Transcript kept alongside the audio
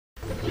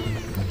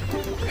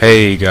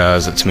Hey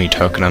guys, it's me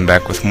Tuck, and I'm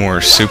back with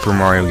more Super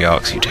Mario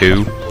Galaxy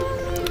 2.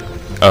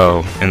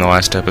 Oh, in the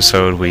last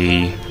episode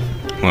I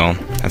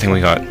think we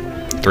got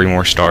 3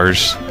 more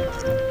stars.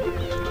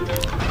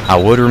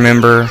 I would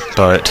remember,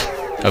 but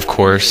of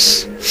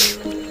course,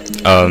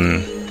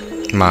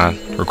 my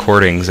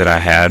recordings that I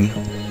had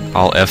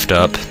all effed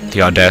up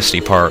the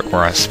Audacity part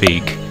where I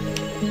speak.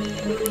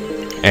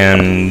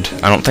 And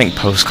I don't think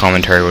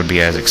post-commentary would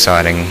be as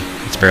exciting.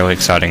 It's barely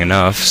exciting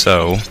enough,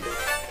 so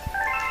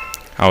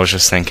I was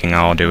just thinking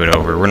I'll do it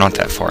over. We're not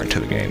that far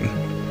into the game.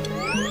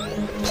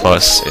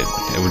 Plus,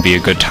 it would be a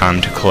good time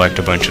to collect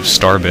a bunch of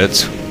star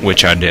bits,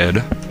 which I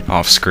did,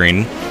 off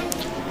screen.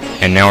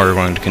 And now we're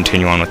going to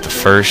continue on with the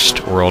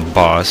first world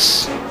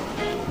boss,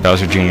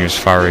 Bowser Jr.'s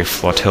fiery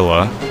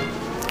Flotilla,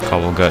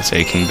 Gobblegut's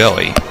aching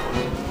belly.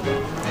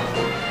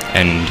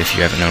 And if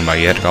you haven't known by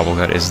yet,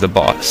 Gobblegut is the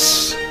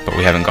boss, but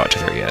we haven't got to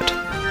there yet.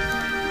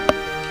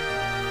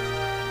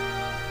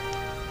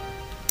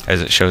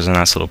 As it shows a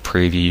nice little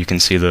preview, you can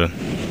see the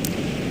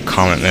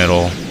comet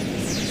medal,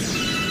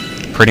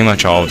 pretty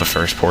much all of the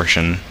first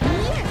portion.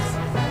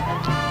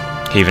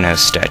 He even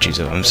has statues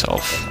of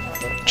himself.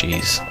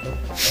 Jeez.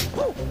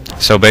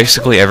 So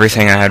basically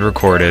everything I had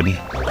recorded,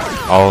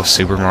 all of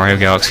Super Mario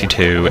Galaxy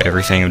 2,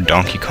 everything of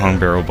Donkey Kong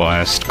Barrel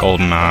Blast,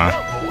 GoldenEye,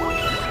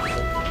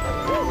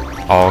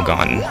 all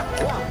gone.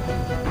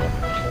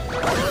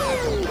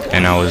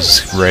 And I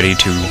was ready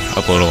to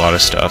upload a lot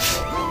of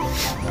stuff.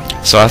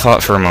 So I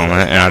thought for a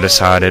moment, and I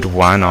decided,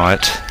 why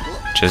not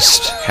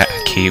just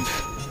keep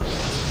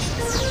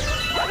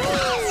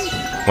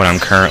what I'm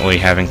currently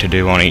having to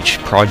do on each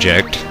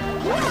project,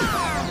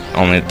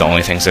 the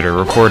only things that are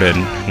recorded,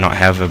 not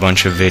have a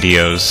bunch of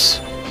videos.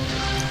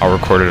 I'll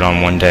record it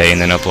on one day and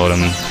then upload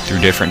them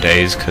through different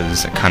days,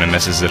 because it kind of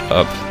messes it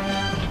up.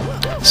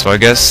 So I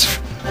guess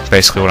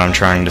basically what I'm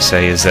trying to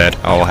say is that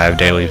I'll have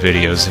daily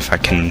videos if I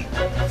can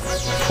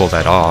pull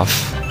that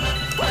off.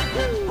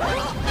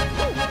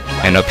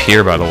 And up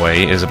here, by the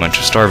way, is a bunch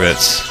of star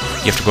bits.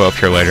 You have to go up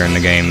here later in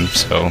the game,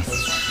 so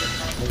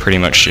pretty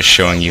much just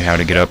showing you how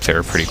to get up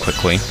there pretty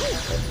quickly.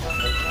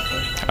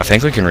 I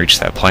think we can reach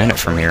that planet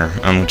from here.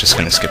 I'm just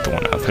gonna skip the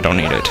one up. I don't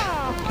need it.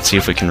 Let's see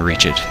if we can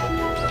reach it.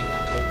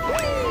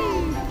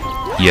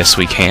 Yes,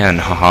 we can.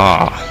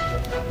 Haha.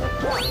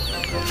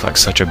 I feel like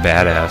such a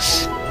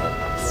badass.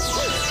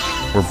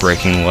 We're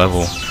breaking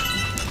level.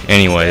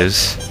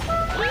 Anyways,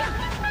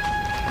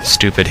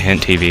 stupid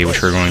hint TV,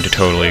 which we're going to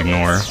totally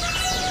ignore.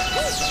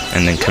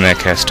 And then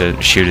Kamek has to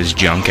shoot his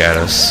junk at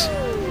us.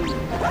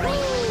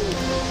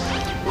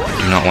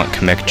 I do not want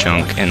Kamek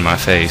junk in my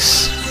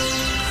face.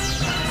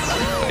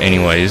 But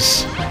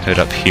anyways, head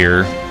up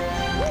here.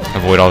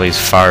 Avoid all these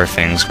fire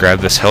things. Grab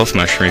this health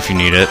mushroom if you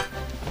need it.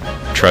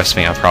 Trust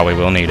me, I probably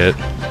will need it,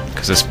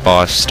 because this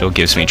boss still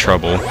gives me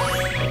trouble.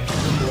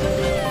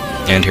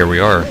 And here we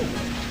are.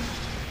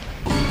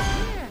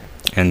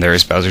 And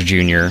there's Bowser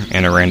Jr.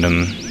 and a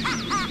random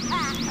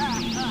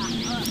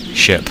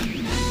ship.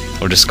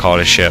 We'll just call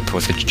it a ship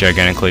with a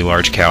gigantically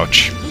large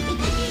couch.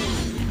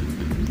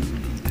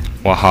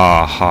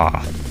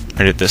 Waha-ha.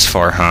 Made it this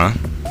far, huh?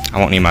 I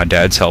won't need my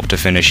dad's help to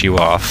finish you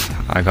off.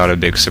 I got a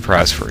big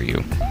surprise for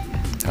you.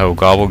 Oh,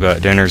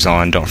 Gobblegut, dinner's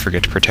on. Don't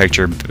forget to protect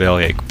your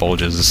bellyache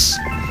bulges.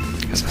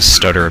 As I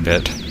stutter a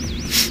bit.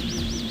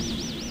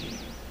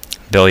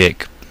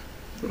 Bellyache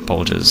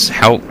bulges.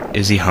 How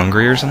is he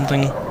hungry or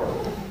something?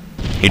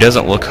 He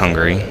doesn't look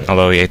hungry,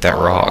 although he ate that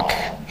rock.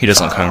 He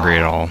doesn't look hungry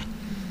at all.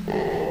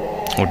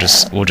 We'll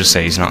just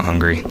say he's not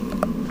hungry.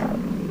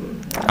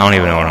 I don't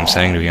even know what I'm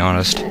saying, to be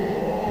honest.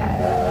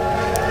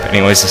 But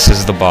anyways, this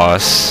is the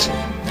boss,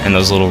 and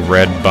those little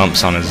red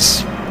bumps on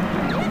his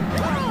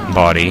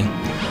body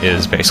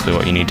is basically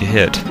what you need to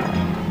hit.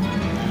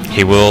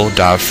 He will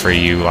dive for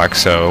you like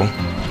so,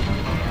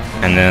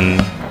 and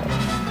then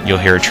you'll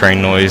hear a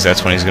train noise.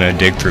 That's when he's going to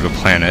dig through the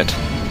planet,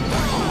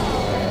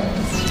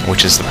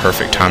 which is the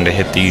perfect time to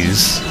hit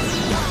these.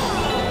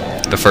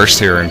 The first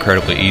 3 are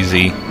incredibly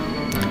easy.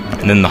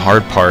 And then the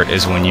hard part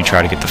is when you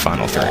try to get the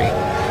final 3.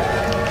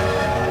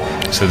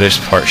 So this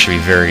part should be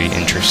very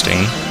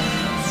interesting.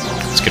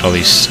 Let's get all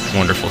these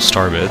wonderful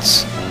star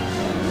bits,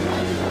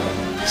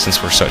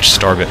 since we're such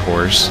star bit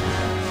whores.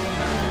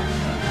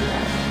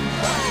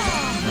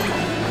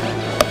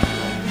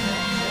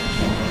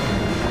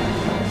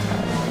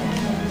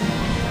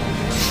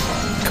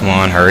 Come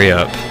on, hurry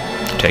up.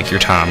 Take your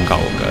time,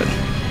 Gobblegut.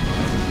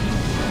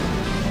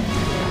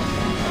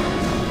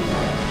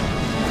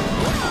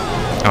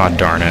 Aw, oh,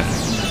 darn it.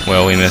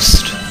 Well, we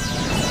missed.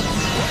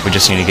 We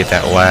just need to get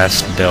that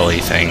last belly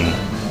thing.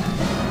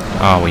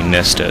 Oh, we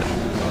missed it.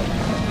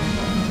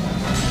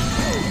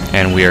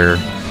 And we're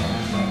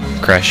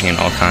crashing in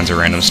all kinds of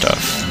random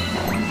stuff.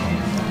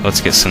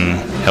 Let's get some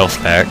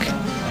health back.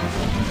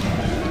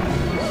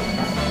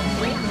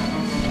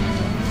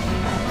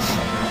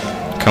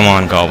 Come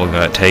on,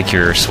 Gobblegut, take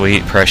your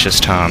sweet, precious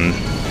time.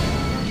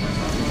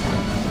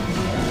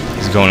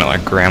 He's going at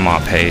like grandma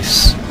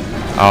pace.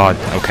 Oh,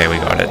 okay, we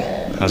got it.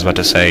 I was about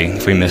to say,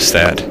 if we missed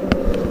that,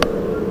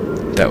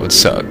 that would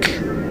suck.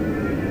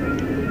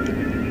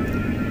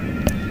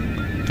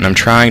 And I'm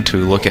trying to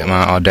look at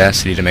my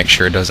Audacity to make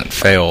sure it doesn't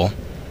fail,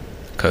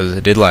 because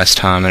it did last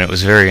time and it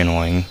was very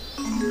annoying.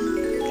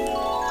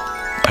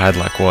 I had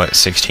like, what,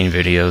 16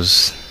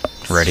 videos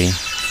ready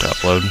to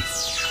upload.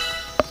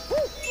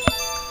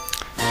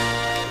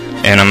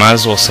 And I might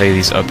as well say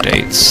these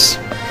updates,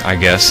 I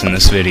guess, in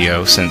this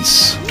video,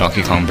 since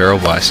Donkey Kong Barrel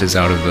Blast is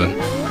out of the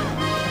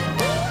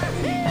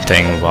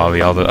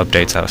thingamabobby. All the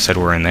updates I said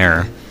were in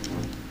there.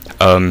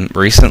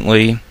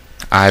 Recently,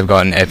 I've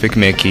gotten Epic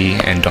Mickey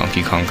and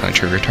Donkey Kong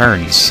Country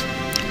Returns,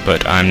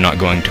 but I'm not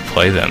going to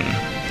play them.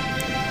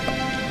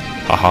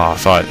 Haha, I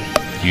thought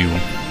you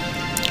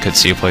could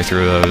see a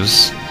playthrough of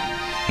those.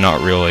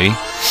 Not really.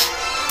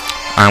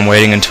 I'm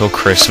waiting until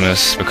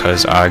Christmas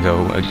because I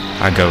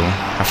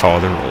follow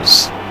the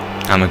rules.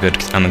 I'm a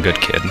good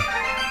kid.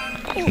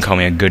 You can call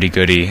me a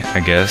goody-goody,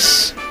 I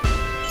guess.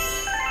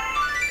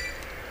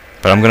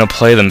 But I'm gonna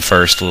play them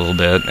first a little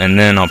bit, and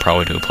then I'll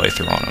probably do a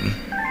playthrough on them.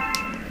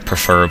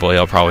 Preferably,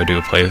 I'll probably do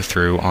a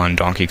playthrough on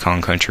Donkey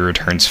Kong Country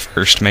Returns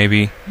first,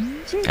 maybe,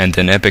 and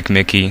then Epic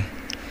Mickey,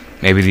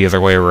 maybe the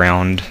other way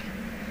around,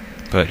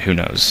 but who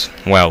knows.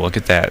 Wow, look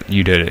at that,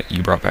 you did it,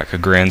 you brought back a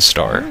Grand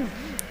Star.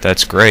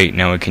 That's great,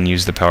 now we can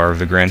use the power of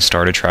the Grand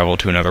Star to travel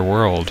to another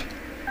world.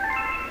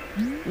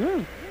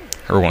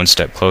 Or one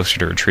step closer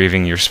to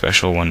retrieving your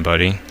special one,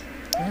 buddy.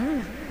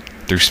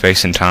 Through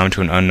space and time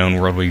to an unknown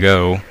world we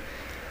go.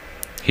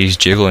 He's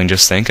jiggling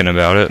just thinking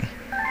about it.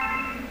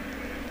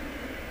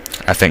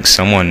 I think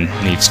someone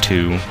needs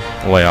to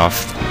lay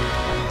off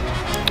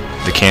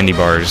the candy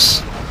bars,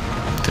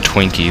 the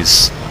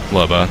Twinkies,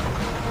 Lubba.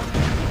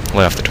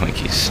 Lay off the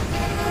Twinkies.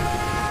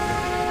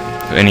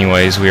 But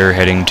anyways, we are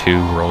heading to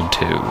World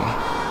 2.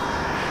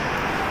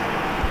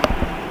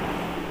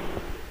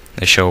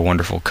 They show a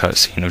wonderful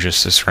cutscene of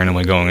just this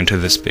randomly going into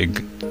this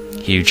big,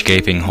 huge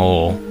gaping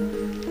hole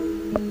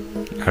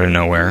out of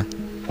nowhere.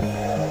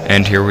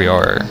 And here we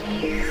are.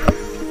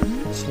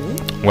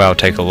 Wow,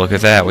 take a look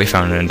at that. We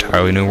found an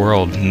entirely new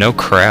world. No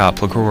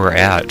crap, look where we're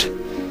at.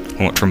 We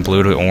went from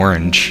blue to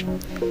orange.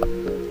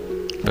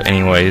 But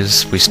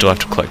anyways, we still have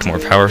to collect more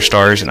power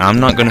stars, and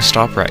I'm not going to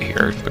stop right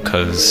here,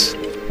 because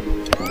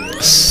a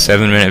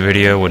 7-minute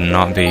video would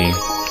not be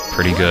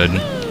pretty good.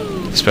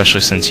 Especially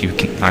since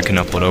I can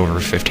upload over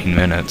 15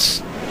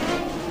 minutes.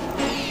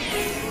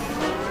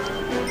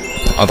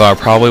 Although I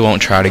probably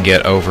won't try to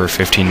get over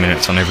 15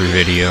 minutes on every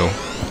video.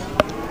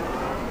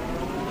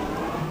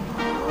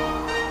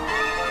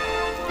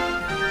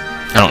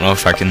 I don't know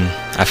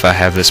if I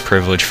have this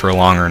privilege for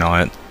long or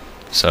not,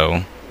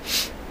 so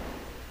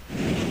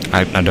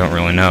I don't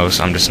really know,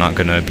 so I'm just not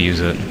gonna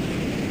abuse it.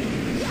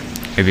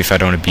 Maybe if I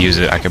don't abuse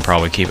it, I could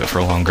probably keep it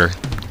for longer,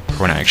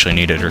 for when I actually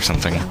need it or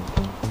something.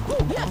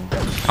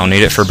 I'll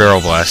need it for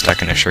Barrel Blast, I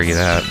can assure you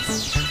that.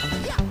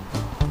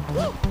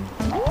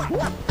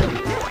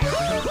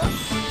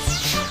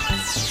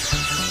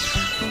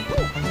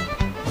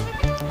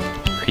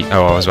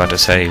 Oh, I was about to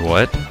say,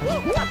 what?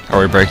 Are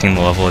we breaking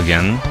the level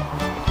again?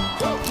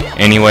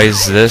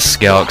 Anyways, this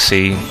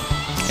galaxy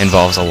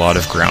involves a lot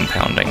of ground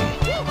pounding,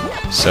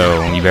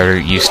 so you better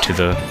get used to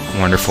the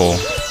wonderful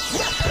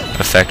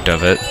effect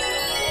of it.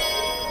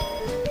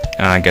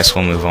 I guess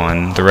we'll move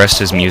on. The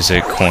rest is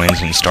music,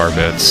 coins, and star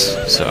bits,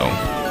 so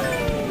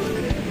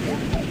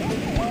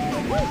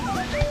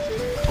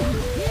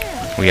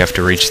we have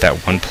to reach that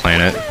one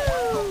planet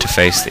to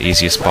face the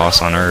easiest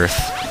boss on Earth.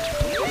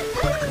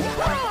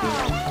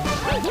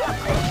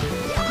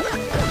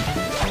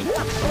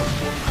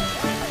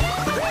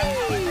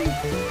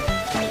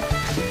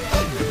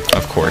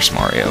 Of course,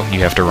 Mario, you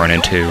have to run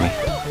into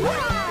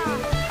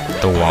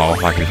the wall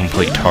like a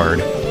complete tard.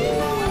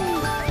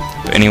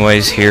 But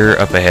anyways, here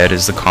up ahead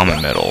is the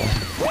Comet Medal.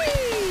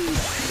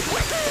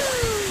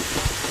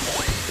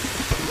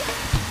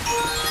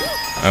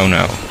 Oh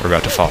no, we're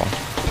about to fall.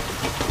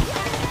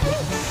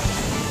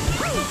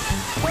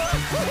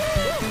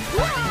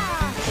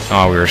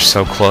 Oh, we were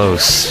so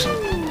close.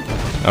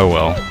 Oh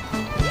well.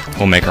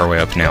 We'll make our way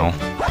up now.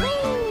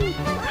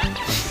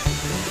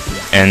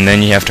 And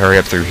then you have to hurry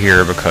up through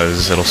here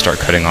because it'll start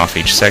cutting off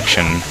each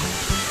section.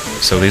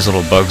 So these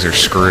little bugs are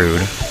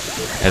screwed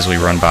as we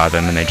run by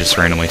them and they just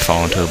randomly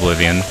fall into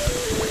oblivion.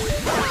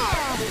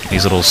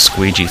 These little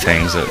squeegee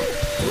things that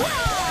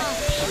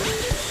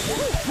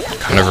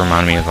kind of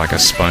remind me of like a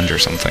sponge or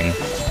something.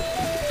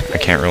 I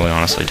can't really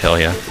honestly tell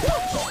you.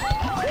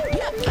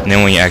 And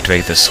then when you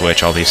activate this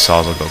switch, all these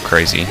saws will go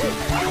crazy.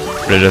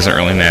 But it doesn't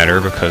really matter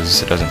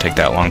because it doesn't take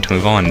that long to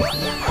move on.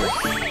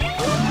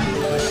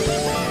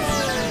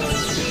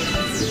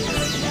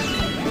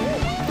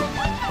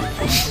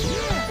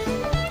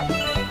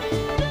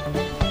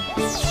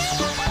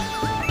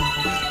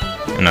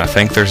 And I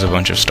think there's a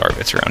bunch of star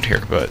bits around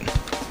here, but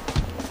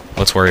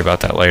let's worry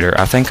about that later.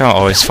 I think I'll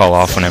always fall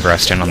off whenever I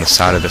stand on the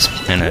side of this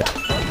planet.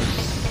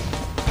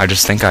 I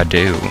just think I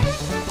do.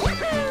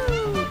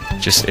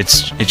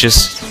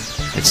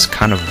 It's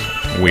kind of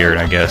weird,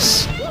 I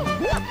guess.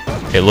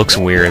 It looks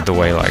weird the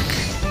way, like,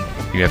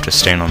 you have to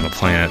stand on the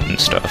planet and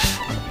stuff.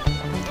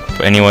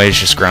 But anyways,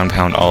 just ground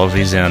pound all of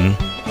these in.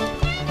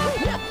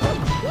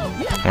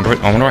 I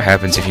wonder what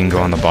happens if you can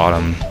go on the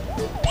bottom.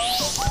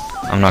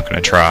 I'm not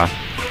gonna try.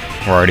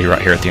 We're already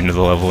right here at the end of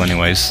the level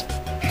anyways.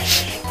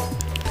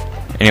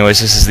 Anyways,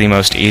 this is the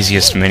most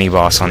easiest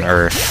mini-boss on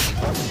Earth.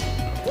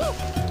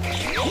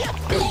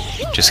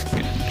 Just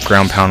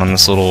ground pound on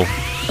this little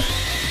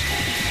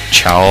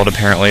child,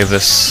 apparently, of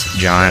this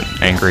giant,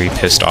 angry,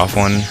 pissed off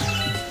one.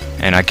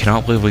 And I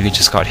cannot believe we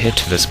just got hit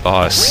to this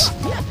boss.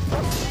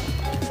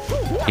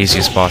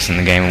 Easiest boss in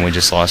the game, and we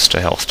just lost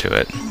a health to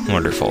it.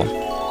 Wonderful.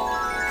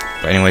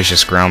 But anyways,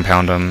 just ground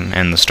pound him,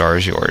 and the star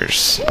is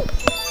yours.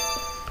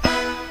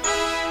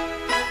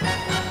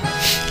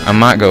 I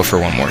might go for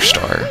one more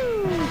star.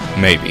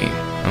 Maybe.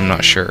 I'm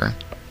not sure.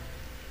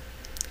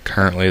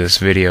 Currently, this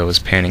video is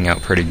panning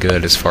out pretty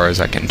good as far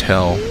as I can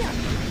tell.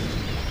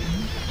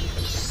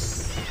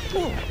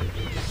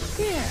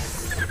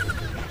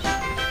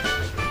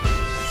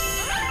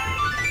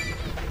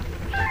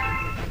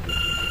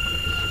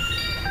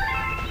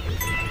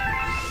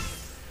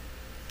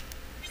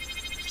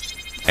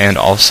 And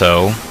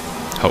also,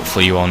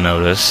 hopefully you all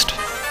noticed,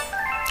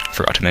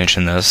 forgot to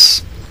mention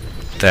this,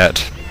 that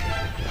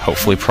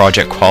hopefully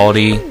project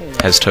quality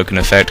has taken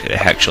effect. It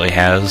actually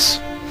has.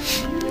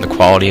 The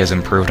quality has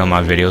improved on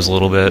my videos a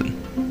little bit.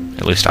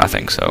 At least I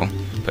think so.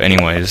 But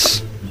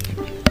anyways,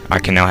 I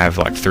can now have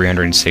like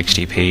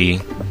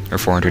 360p or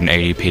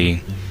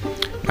 480p.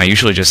 I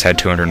usually just had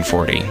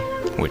 240,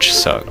 which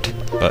sucked,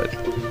 but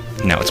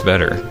now it's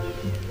better.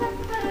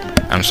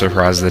 I'm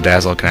surprised the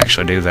Dazzle can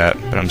actually do that,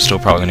 but I'm still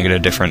probably going to get a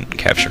different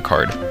capture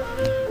card.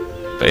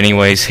 But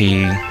anyways,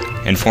 he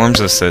informs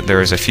us that there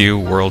is a few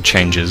world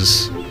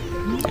changes,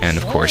 and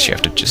of course you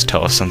have to just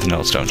tell us something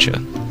else, don't you?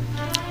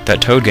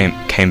 That Toad game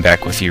came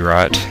back with you,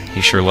 right? He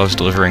sure loves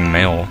delivering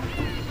mail.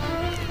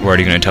 What, are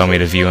you going to tell me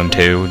to view him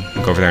too?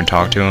 Go over there and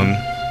talk to him?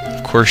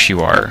 Of course you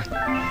are.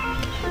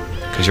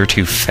 Because you're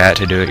too fat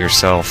to do it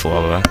yourself,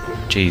 Lola.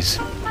 Jeez.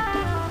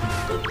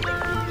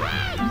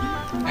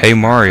 Hey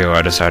Mario,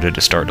 I decided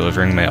to start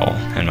delivering mail,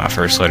 and my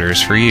first letter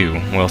is for you.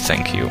 Well,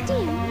 thank you.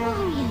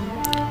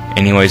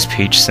 Anyways,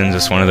 Peach sends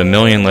us one of the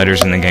million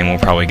letters in the game we'll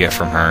probably get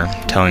from her,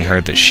 telling her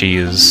that she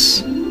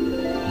is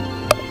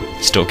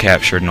still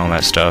captured and all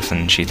that stuff,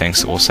 and she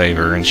thinks it will save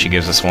her, and she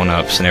gives us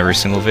one-ups in every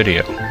single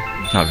video.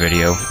 Not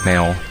video,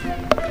 mail.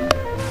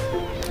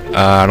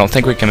 I don't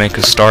think we can make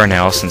a star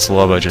now, since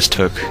Lubba just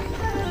took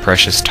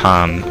precious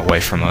time away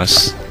from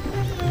us.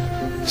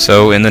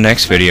 So in the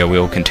next video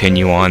we'll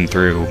continue on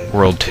through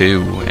World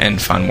 2 and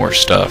find more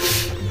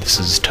stuff. This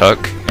is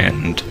Tuck,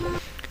 and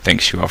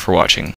thanks you all for watching.